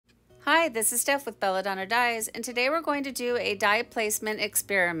Hi, this is Steph with Belladonna Dyes, and today we're going to do a dye placement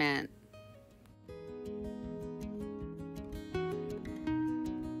experiment.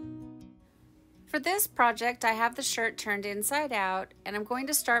 For this project, I have the shirt turned inside out, and I'm going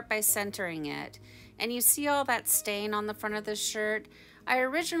to start by centering it. And you see all that stain on the front of the shirt? I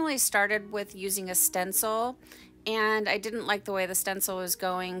originally started with using a stencil, and I didn't like the way the stencil was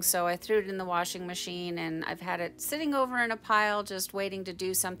going, so I threw it in the washing machine, and I've had it sitting over in a pile just waiting to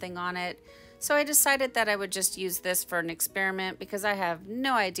do something on it. So I decided that I would just use this for an experiment because I have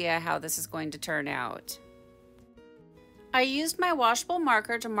no idea how this is going to turn out. I used my washable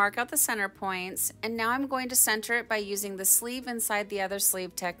marker to mark out the center points, and now I'm going to center it by using the sleeve inside the other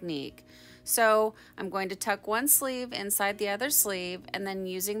sleeve technique. So I'm going to tuck one sleeve inside the other sleeve, and then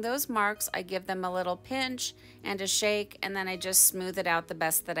using those marks, I give them a little pinch and a shake, and then I just smooth it out the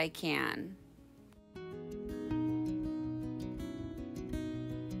best that I can.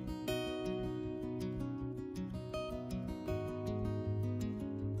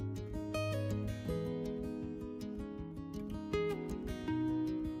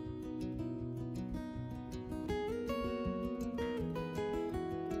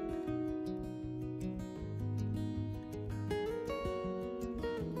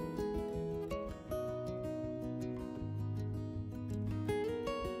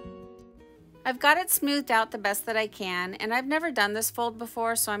 I've got it smoothed out the best that I can, and I've never done this fold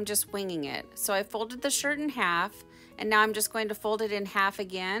before, so I'm just winging it. So I folded the shirt in half, and now I'm just going to fold it in half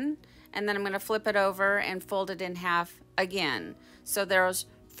again, and then I'm going to flip it over and fold it in half again. So there's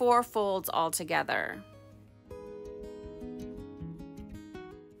 4 folds all together.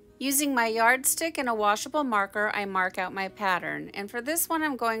 Using my yardstick and a washable marker, I mark out my pattern. And for this one,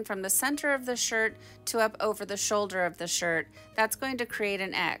 I'm going from the center of the shirt to up over the shoulder of the shirt. That's going to create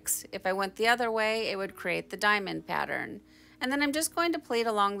an X. If I went the other way, it would create the diamond pattern. And then I'm just going to pleat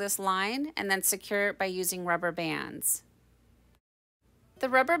along this line and then secure it by using rubber bands. The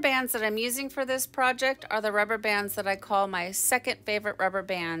rubber bands that I'm using for this project are the rubber bands that I call my second favorite rubber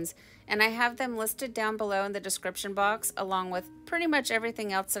bands, and I have them listed down below in the description box along with pretty much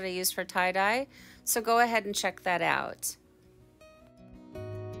everything else that I use for tie-dye, so go ahead and check that out.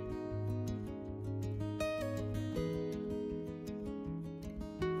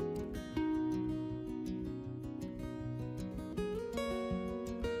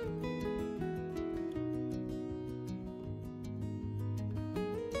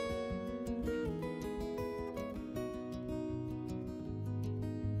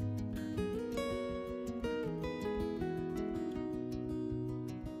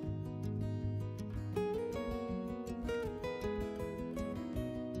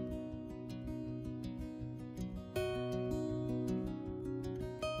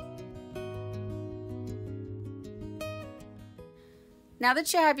 Now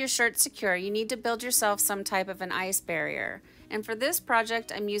that you have your shirt secure, you need to build yourself some type of an ice barrier. And for this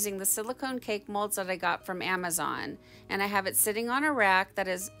project, I'm using the silicone cake molds that I got from Amazon. And I have it sitting on a rack that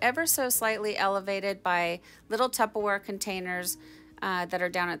is ever so slightly elevated by little Tupperware containers that are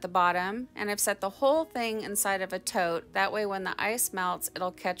down at the bottom. And I've set the whole thing inside of a tote. That way when the ice melts,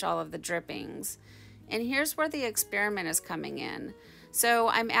 it'll catch all of the drippings. And here's where the experiment is coming in. So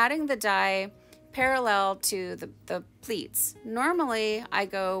I'm adding the dye parallel to the pleats. Normally I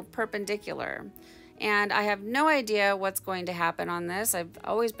go perpendicular, and I have no idea what's going to happen on this. I've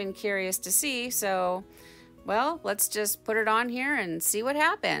always been curious to see, so well, let's just put it on here and see what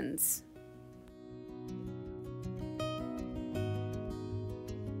happens.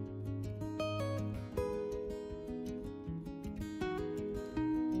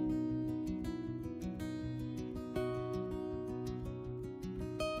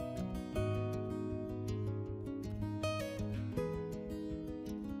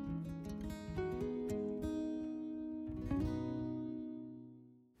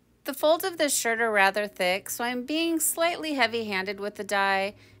 The folds of this shirt are rather thick, so I'm being slightly heavy-handed with the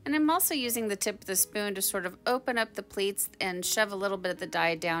dye, and I'm also using the tip of the spoon to sort of open up the pleats and shove a little bit of the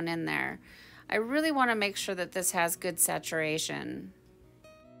dye down in there. I really want to make sure that this has good saturation.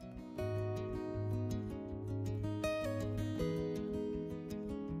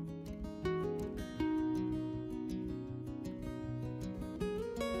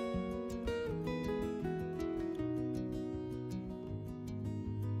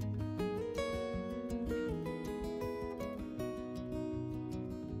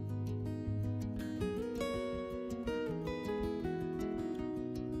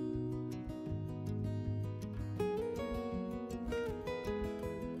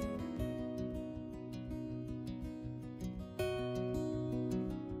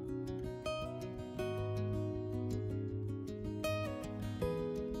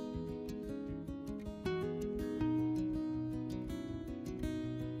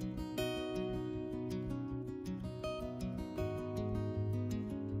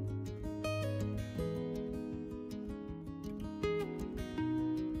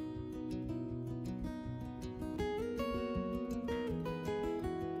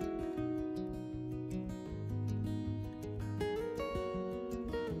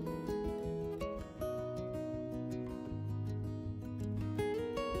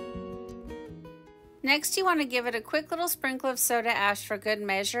 Next, you want to give it a quick little sprinkle of soda ash for good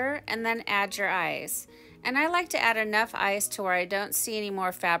measure, and then add your ice. And I like to add enough ice to where I don't see any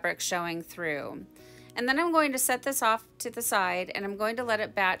more fabric showing through. And then I'm going to set this off to the side, and I'm going to let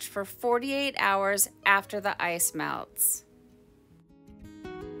it batch for 48 hours after the ice melts.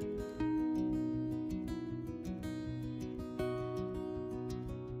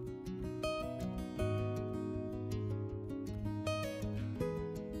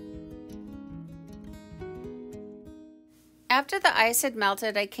 After the ice had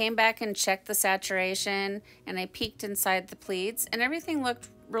melted, I came back and checked the saturation, and I peeked inside the pleats, and everything looked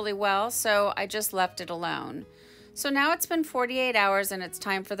really well, so I just left it alone. So now it's been 48 hours and it's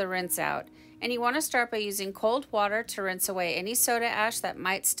time for the rinse out. And you want to start by using cold water to rinse away any soda ash that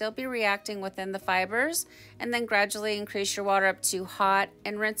might still be reacting within the fibers, and then gradually increase your water up to hot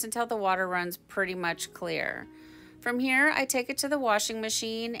and rinse until the water runs pretty much clear. From here, I take it to the washing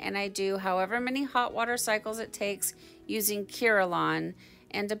machine and I do however many hot water cycles it takes using Procion,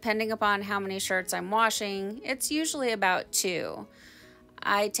 and depending upon how many shirts I'm washing, it's usually about 2.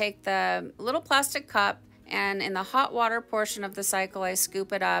 I take the little plastic cup, and in the hot water portion of the cycle I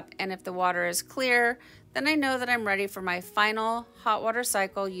scoop it up, and if the water is clear, then I know that I'm ready for my final hot water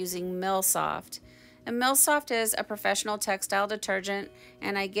cycle using Millsoft. And Millsoft is a professional textile detergent,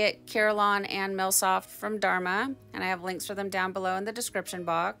 and I get Procion and Millsoft from Dharma, and I have links for them down below in the description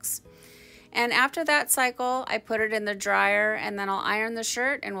box. And after that cycle, I put it in the dryer, and then I'll iron the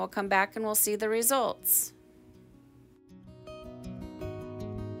shirt, and we'll come back and we'll see the results.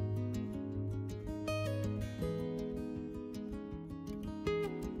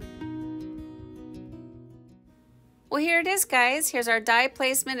 Well, here it is, guys. Here's our dye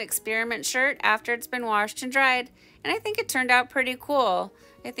placement experiment shirt after it's been washed and dried. And I think it turned out pretty cool.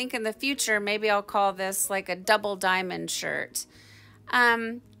 I think in the future, maybe I'll call this like a double diamond shirt.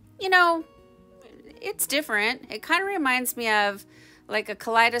 You know, it's different. It kind of reminds me of like a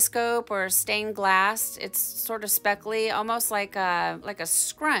kaleidoscope or stained glass. It's sort of speckly, almost like a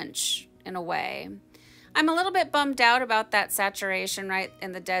scrunch in a way. I'm a little bit bummed out about that saturation right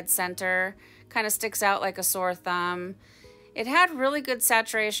in the dead center. Kind of sticks out like a sore thumb. It had really good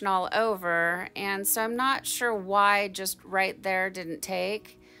saturation all over, and so I'm not sure why just right there didn't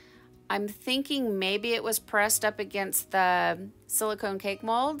take. I'm thinking maybe it was pressed up against the silicone cake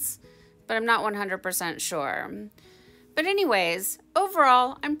molds, but I'm not 100% sure. But anyways,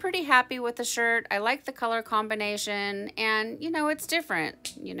 overall, I'm pretty happy with the shirt. I like the color combination, and you know, it's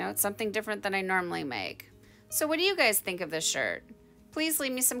different. You know, it's something different than I normally make. So what do you guys think of this shirt? Please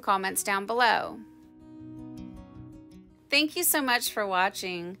leave me some comments down below. Thank you so much for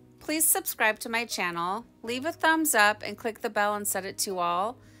watching. Please subscribe to my channel, leave a thumbs up, and click the bell and set it to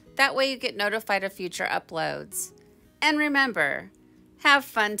all. That way you get notified of future uploads. And remember, have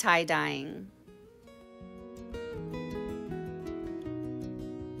fun tie-dyeing.